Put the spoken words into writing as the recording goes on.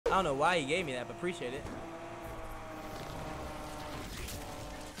don't know why he gave me that, but appreciate it.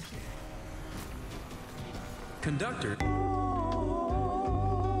 Conductor.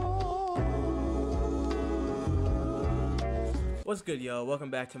 What's good, yo? Welcome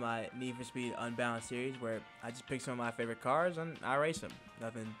back to my Need for Speed Unbound series, where I just pick some of my favorite cars and I race them.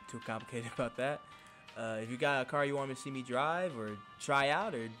 Nothing too complicated about that. If you got a car you want me to see me drive or try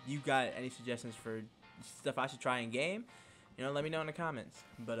out, or you got any suggestions for stuff I should try in game, you know, let me know in the comments.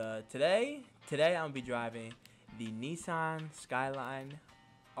 But today I'm gonna be driving the Nissan Skyline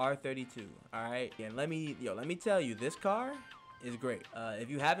R32. All right, and let me tell you, this car is great. If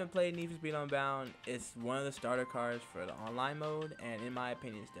you haven't played Need for Speed Unbound, it's one of the starter cars for the online mode, and in my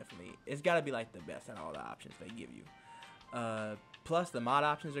opinion, it's got to be like the best out of all the options they give you. Plus the mod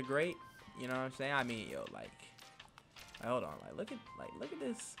options are great. You know what I'm saying? I mean, yo, like hold on, look at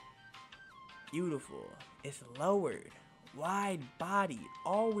this. Beautiful. It's lowered, wide body,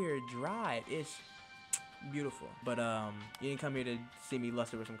 all-wheel drive. It's beautiful. But you didn't come here to see me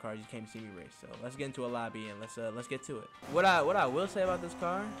luster with some cars. You came to see me race. So let's get into a lobby and let's get to it. What I will say about this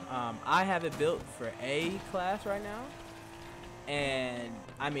car, I have it built for A class right now, and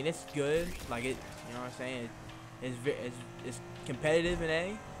I mean it's good. Like it, you know what I'm saying? It's competitive in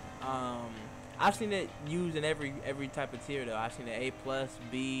A. I've seen it used in every type of tier though. I've seen it A+,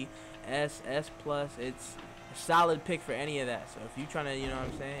 B, S, S+. It's a solid pick for any of that. So if you trying to, you know what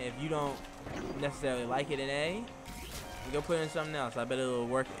I'm saying, if you don't necessarily like it in A, you go put it in something else. I bet it'll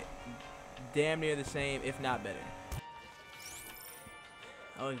work damn near the same, if not better.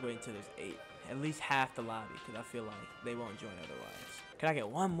 I always wait until there's 8, at least half the lobby, because I feel like they won't join otherwise. Can I get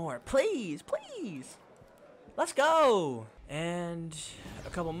one more, please, please? Let's go. And a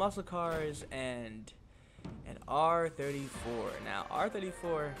couple muscle cars and an R34. Now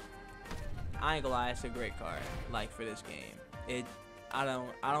R34, I ain't gonna lie, it's a great car. Like for this game, I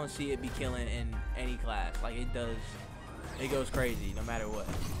don't see it be killing in any class. Like it does, it goes crazy no matter what.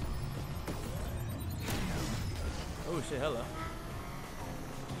 Oh shit, hello.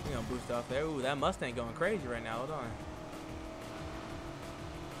 We gonna boost off there. Ooh, that Mustang going crazy right now. Hold on.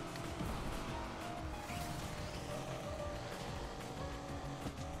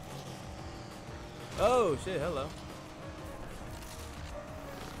 Oh shit, hello.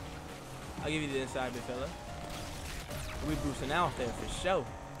 I'll give you the inside, big fella. We boosting out there for sure.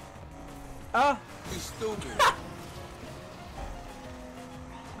 Ah! You stupid.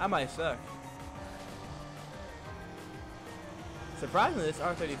 I might suck. Surprisingly, this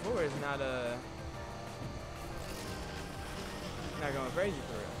R34 is not going crazy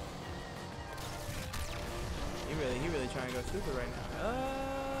for real. He really trying to go stupid right now.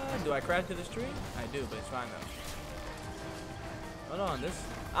 Do I crash to this tree? I do, but it's fine though. Hold on, this.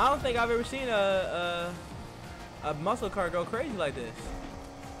 I don't think I've ever seen a muscle car go crazy like this.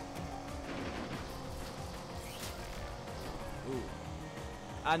 Ooh.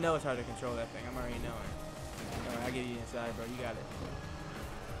 I know it's hard to control that thing. I'm already knowing. Alright, I'll give you inside, bro. You got it.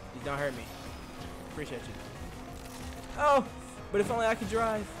 Just don't hurt me. Appreciate you. Oh, but if only I could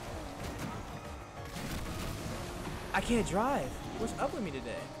drive. I can't drive. What's up with me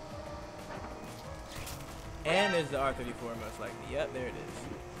today? And there's the R34 most likely. Yep, there it is.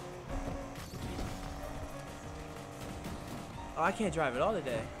 Oh, I can't drive at all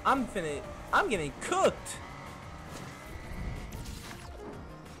today. I'm getting cooked.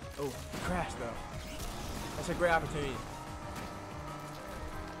 Oh, crash though. That's a great opportunity.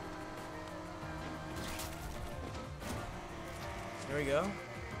 There we go.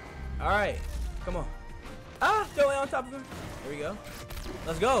 All right, come on. Ah, throw it on top of him. There we go.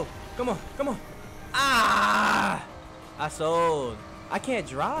 Let's go. Come on, come on. Ah! I sold. I can't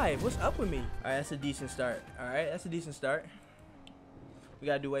drive. What's up with me? All right, that's a decent start. All right, that's a decent start. We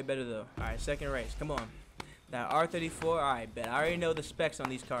gotta do way better though. All right, second race. Come on. That R34. All right, bet. I already know the specs on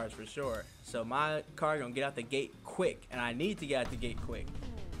these cars for sure. So my car gonna get out the gate quick, and I need to get out the gate quick.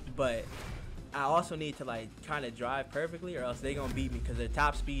 But I also need to like kind of drive perfectly, or else they gonna beat me because their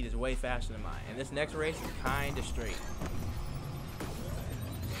top speed is way faster than mine. And this next race is kind of straight.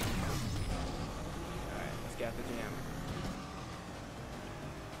 Got the jam.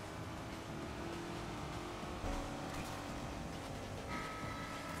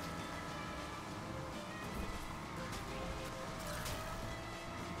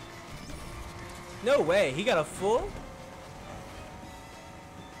 No way, he got a full?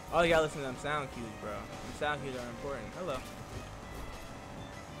 Oh, you gotta listen to them sound cues, bro. The sound cues are important. Hello.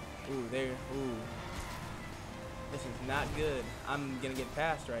 Ooh, there. Ooh. This is not good. I'm gonna get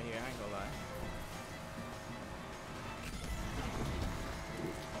passed right here, I ain't gonna lie.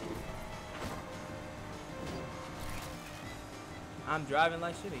 I'm driving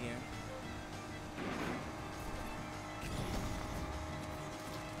like shit again.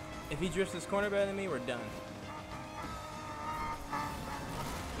 If he drifts this corner better than me, we're done.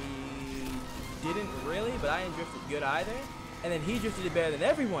 He didn't really, but I didn't drift it good either. And then he drifted it better than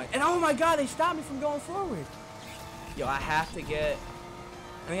everyone. And oh my god, they stopped me from going forward. Yo, I think I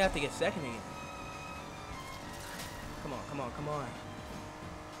have to get second again. Come on, come on, come on.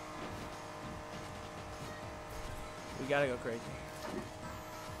 We gotta go crazy.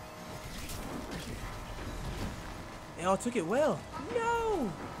 They all took it well.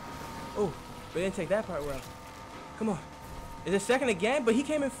 No! Oh, but they didn't take that part well. Come on. Is it second again? But he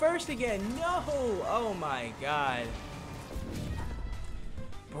came in first again. No! Oh my god.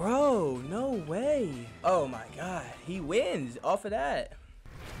 Bro, no way. Oh my god. He wins off of that.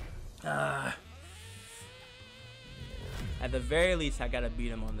 At the very least, I gotta beat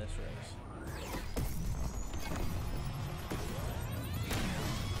him on this race.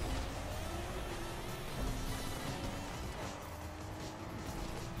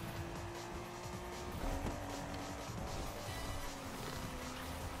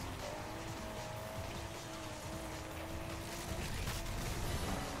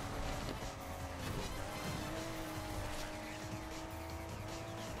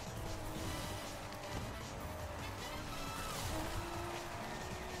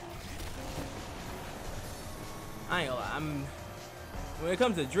 I ain't gonna lie, when it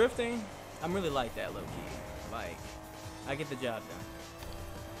comes to drifting, I'm really like that low key. Like, I get the job done.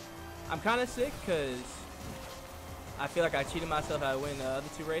 I'm kind of sick because I feel like I cheated myself out of winning the other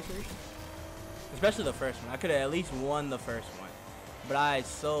two races. Especially the first one. I could have at least won the first one. But I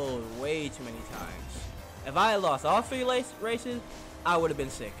sold way too many times. If I had lost all three races, I would have been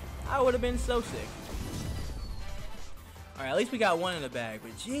sick. I would have been so sick. Alright, at least we got one in the bag.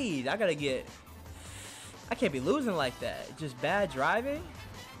 But geez, I can't be losing like that. Just bad driving.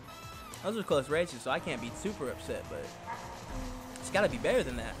 Those are close races, so I can't be super upset, but it's gotta be better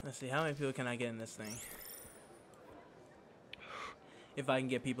than that. Let's see, how many people can I get in this thing? If I can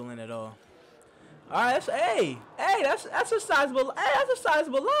get people in at all. Alright, that's a sizable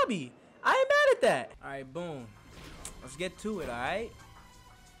lobby. I ain't mad at that. Alright, boom. Let's get to it, alright?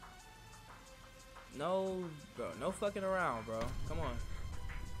 No, bro, no fucking around, bro. Come on.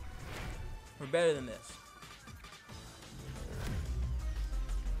 We're better than this.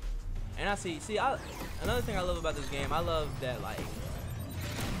 And another thing I love about this game, I love that, like,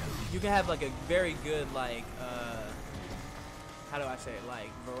 you can have, like, a very good, like, how do I say it,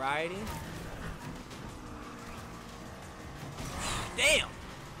 like, variety. Damn!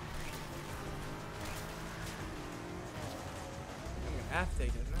 I'm gonna have to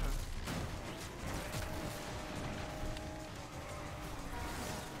take this now.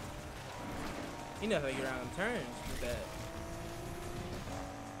 You know how to get around the turns with that.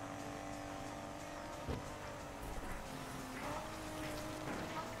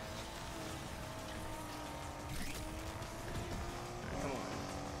 Come on.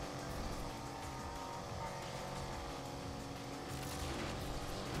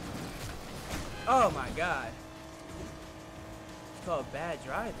 Oh my god. It's called bad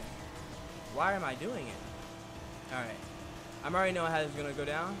driving. Why am I doing it? Alright. I'm already knowing how this is going to go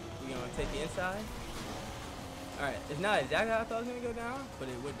down. We're going to take the inside. Alright, it's not exactly how I thought it was going to go down, but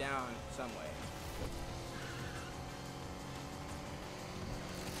it went down some way.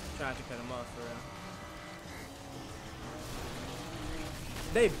 Trying to cut them off for real.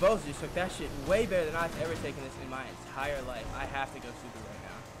 They both just took that shit way better than I've ever taken this in my entire life. I have to go super right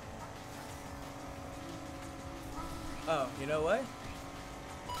now. Oh, you know what?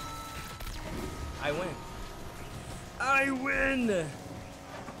 I win. I win!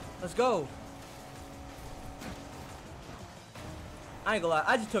 Let's go. I ain't gonna lie,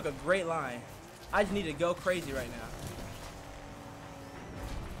 I just took a great line. I just need to go crazy right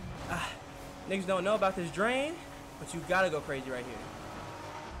now. Niggas don't know about this drain, but you gotta go crazy right here.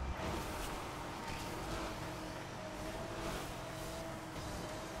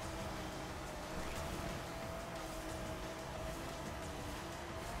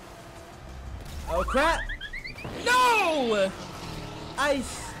 Oh crap! No!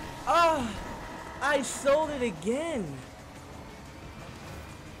 I sold it again.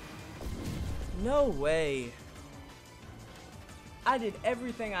 No way. I did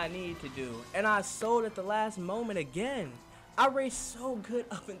everything I need to do, and I sold at the last moment again. I raced so good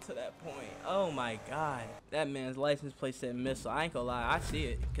up until that point. Oh my god. That man's license plate said missile. I ain't gonna lie, I see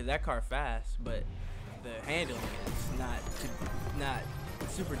it, because that car fast, but the handling is not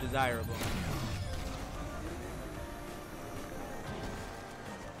super desirable.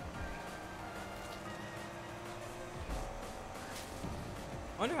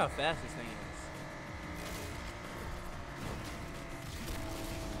 wonder how fast this thing is.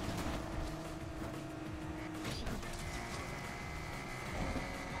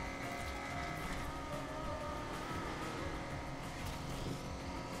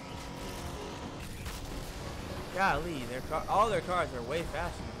 Golly, all their cars are way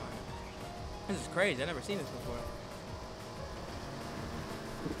faster than mine. This is crazy. I've never seen this before.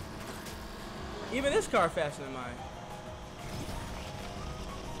 Even this car faster than mine.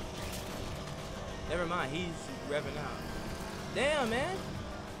 Never mind, he's revving out. Damn, man.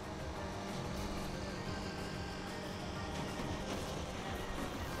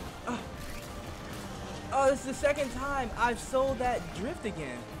 Oh, this is the second time I've sold that drift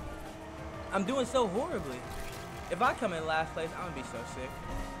again. I'm doing so horribly. If I come in last place, I'm gonna be so sick.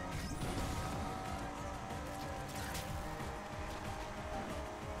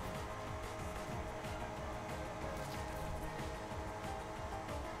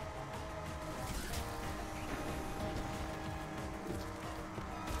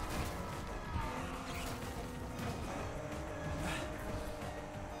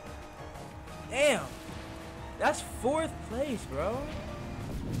 Damn, that's 4th place, bro.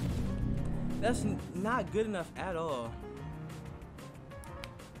 That's not good enough at all.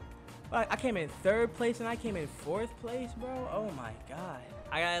 Like, I came in 3rd place and I came in 4th place, bro. Oh my god.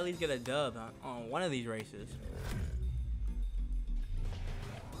 I gotta at least get a dub on one of these races.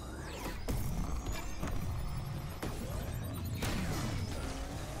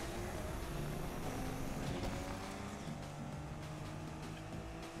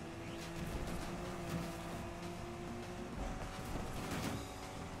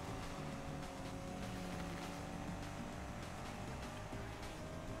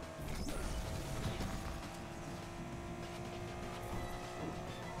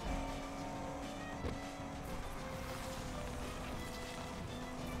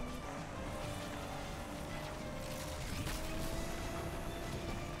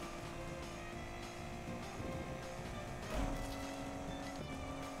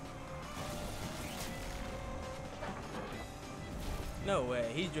 No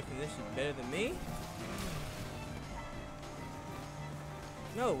way, he's drifting this shit better than me?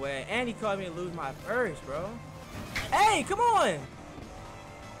 No way, and he caused me to lose my purse, bro. Hey, come on!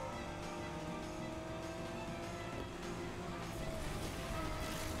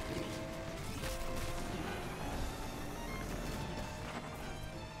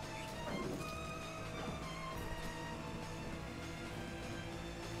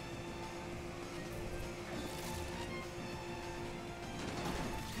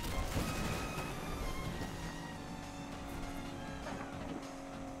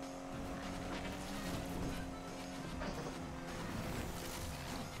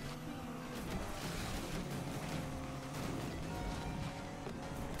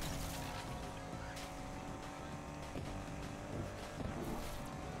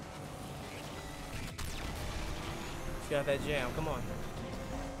 Get out that jam, come on.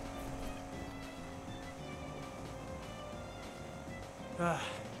 I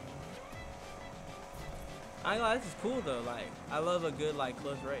ain't gonna lie, this is cool though. Like, I love a good like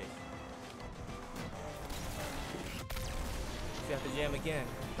close race. Get out the jam again.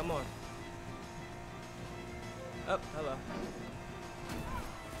 Come on. Oh, hello.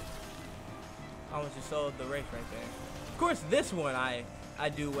 I almost just sold the race right there. Of course, this one I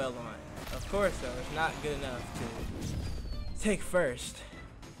do well on. Of course, though, it's not good enough to take first.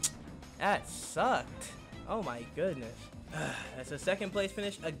 That sucked. Oh my goodness. That's a 2nd place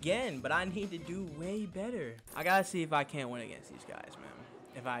finish again, but I need to do way better. I gotta see if I can't win against these guys, man.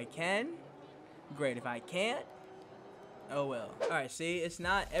 If I can, great. If I can't, oh well. Alright, see, it's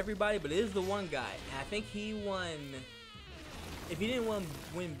not everybody, but it is the one guy. And I think he won. If he didn't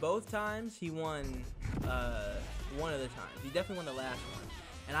win both times, he won one of the times. He definitely won the last one.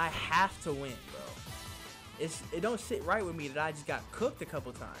 And I have to win, bro. It don't sit right with me that I just got cooked a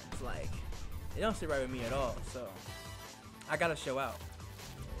couple times. Like, it don't sit right with me at all. So, I gotta show out.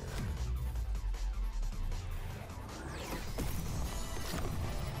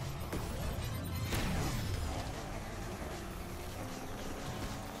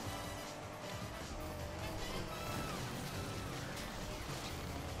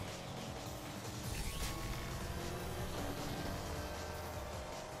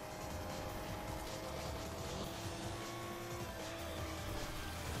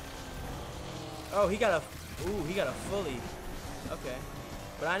 Oh, he got a fully. Okay.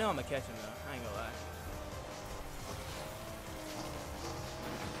 But I know I'm gonna catch him though. I ain't gonna lie.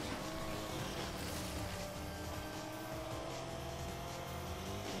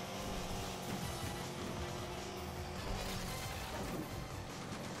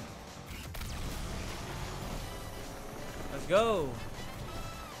 go.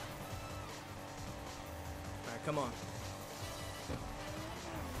 Alright, come on.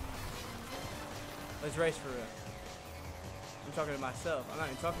 Let's race for real. I'm talking to myself. I'm not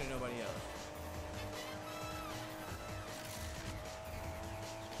even talking to nobody else.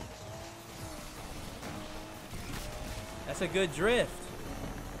 That's a good drift.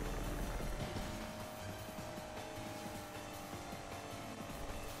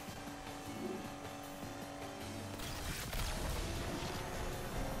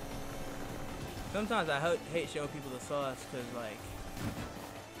 Sometimes I hate showing people the sauce because, like,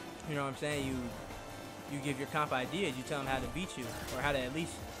 you know what I'm saying? You give your comp ideas, you tell them how to beat you or how to at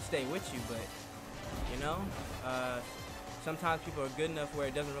least stay with you, but, you know, sometimes people are good enough where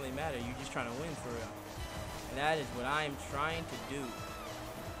it doesn't really matter. You're just trying to win for real. And that is what I am trying to do.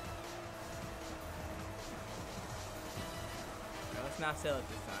 Now, let's not sell it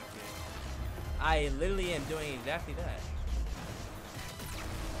this time, kid. I literally am doing exactly that.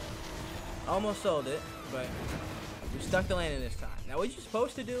 Almost sold it, but we stuck the landing this time. Now, what you're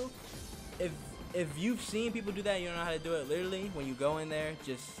supposed to do, if you've seen people do that, you don't know how to do it. Literally, when you go in there,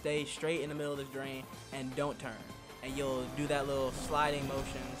 just stay straight in the middle of this drain and don't turn. And you'll do that little sliding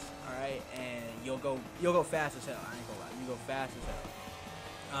motions, all right? And you'll go fast as hell. I ain't gonna lie, you go fast as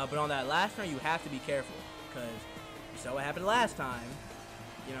hell. But on that last turn, you have to be careful because you saw what happened last time.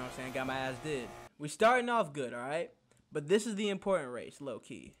 You know what I'm saying? Got my ass did. We starting off good, all right? But this is the important race, low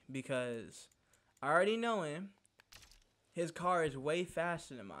key, because I already know him. His car is way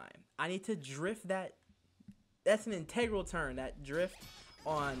faster than mine. I need to drift that. That's an integral turn. That drift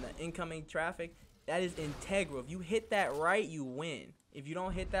on the incoming traffic, that is integral. If you hit that right, you win. If you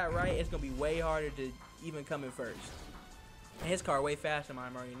don't hit that right, it's going to be way harder to even come in first. And his car way faster than mine,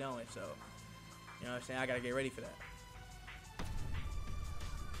 I'm already knowing. So, you know what I'm saying? I got to get ready for that.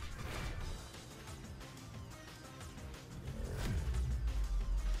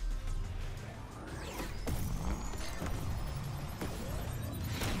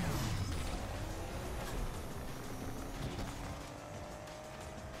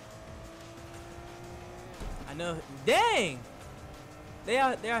 I know. Dang! They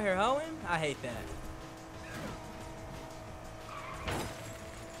out here hoeing? I hate that.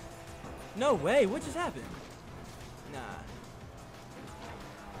 No way. What just happened? Nah.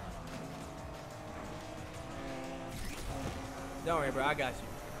 Don't worry, bro. I got you.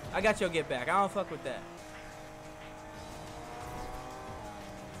 I got your get back. I don't fuck with that.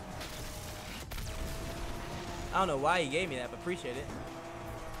 I don't know why he gave me that, but appreciate it.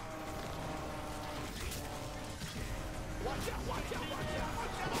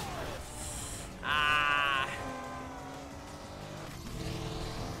 Ah!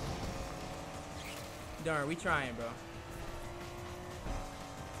 Darn, we trying, bro.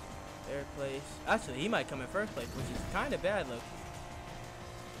 Third place. Actually, he might come in first place, which is kind of bad, look.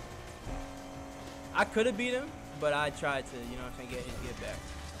 I could have beat him, but I tried to, you know what I'm saying, get his get back.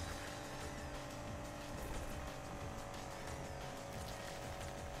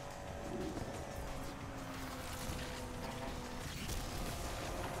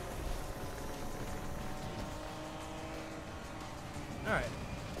 Alright.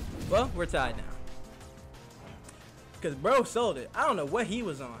 Well, we're tied now. Because bro sold it. I don't know what he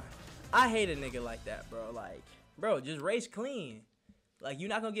was on. I hate a nigga like that, bro. Like, bro, just race clean. Like, you're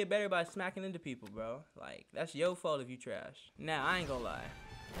not going to get better by smacking into people, bro. Like, that's your fault if you trash. Now, I ain't going to lie.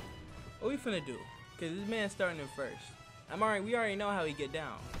 What we finna do? Because this man's starting in first. We already know how he get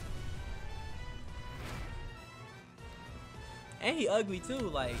down. And he ugly, too.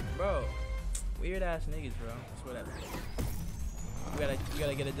 Like, bro. Weird ass niggas, bro. It's whatever. You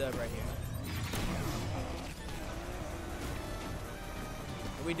gotta get a dub right here.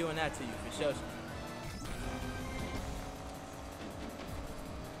 We doing that to you for sure.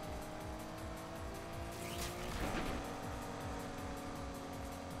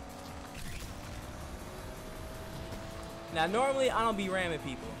 Now normally I don't be ramming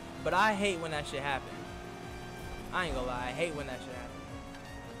people, but I hate when that shit happen. I ain't gonna lie, I hate when that shit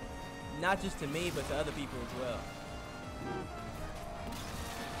happen. Not just to me, but to other people as well.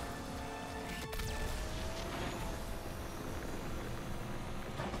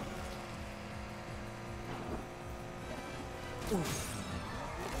 Oof.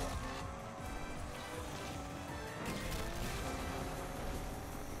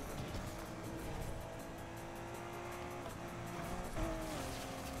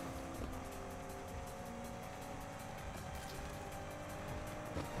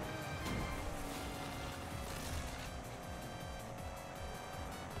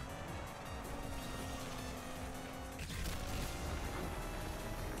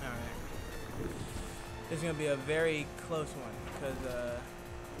 This is gonna be a very close one because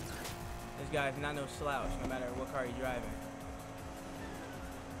this guy's not no slouch, no matter what car you're driving.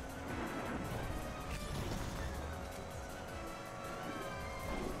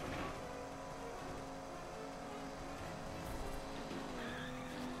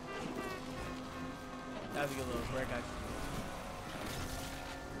 That was a good little break action.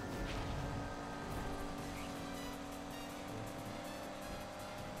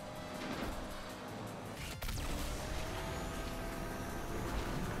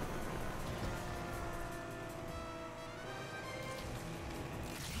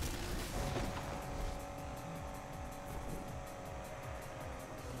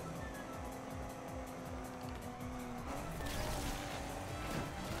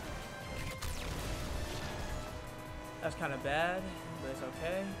 That's kind of bad, but it's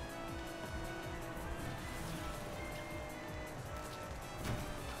okay.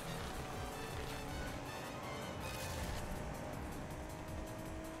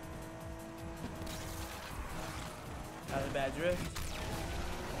 That was a bad drift.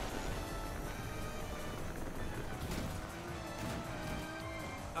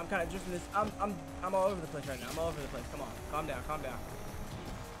 I'm kind of drifting this. I'm all over the place right now. I'm all over the place. Come on, calm down, calm down.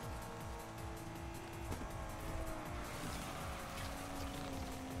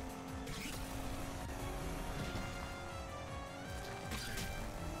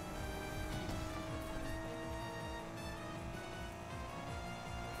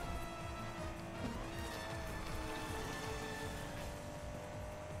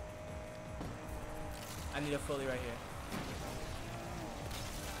 I need a fully right here.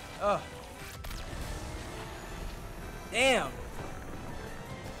 Oh. Damn.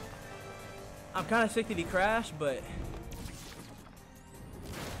 I'm kind of sick that he crashed, but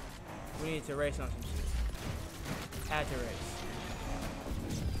we need to race on some shit. Had to race.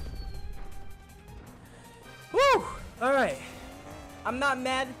 Woo! All right. I'm not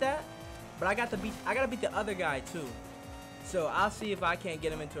mad at that, but I gotta beat the other guy too. So I'll see if I can't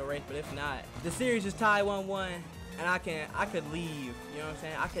get him into a race, but if not, the series is tied 1-1, and I could leave. You know what I'm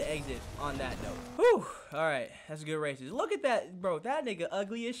saying? I could exit on that note. Whew. All right, that's good races. Look at that, bro. That nigga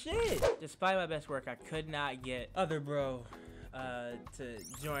ugly as shit. Despite my best work, I could not get other bro to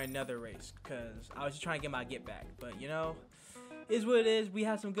join another race because I was just trying to get my get back. But you know, is what it is. We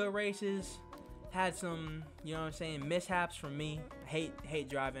had some good races. Had some, you know what I'm saying, mishaps from me. I hate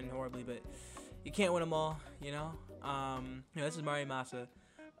driving horribly, but you can't win them all. You know. This is Mario Masa.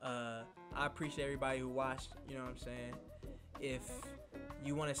 I appreciate everybody who watched, you know what I'm saying. If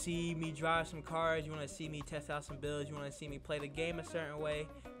you want to see me drive some cars, you want to see me test out some builds, you want to see me play the game a certain way,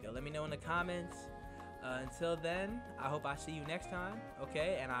 yo, let me know in the comments. Until then, I hope I see you next time,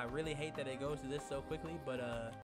 okay? And I really hate that it goes to this so quickly, but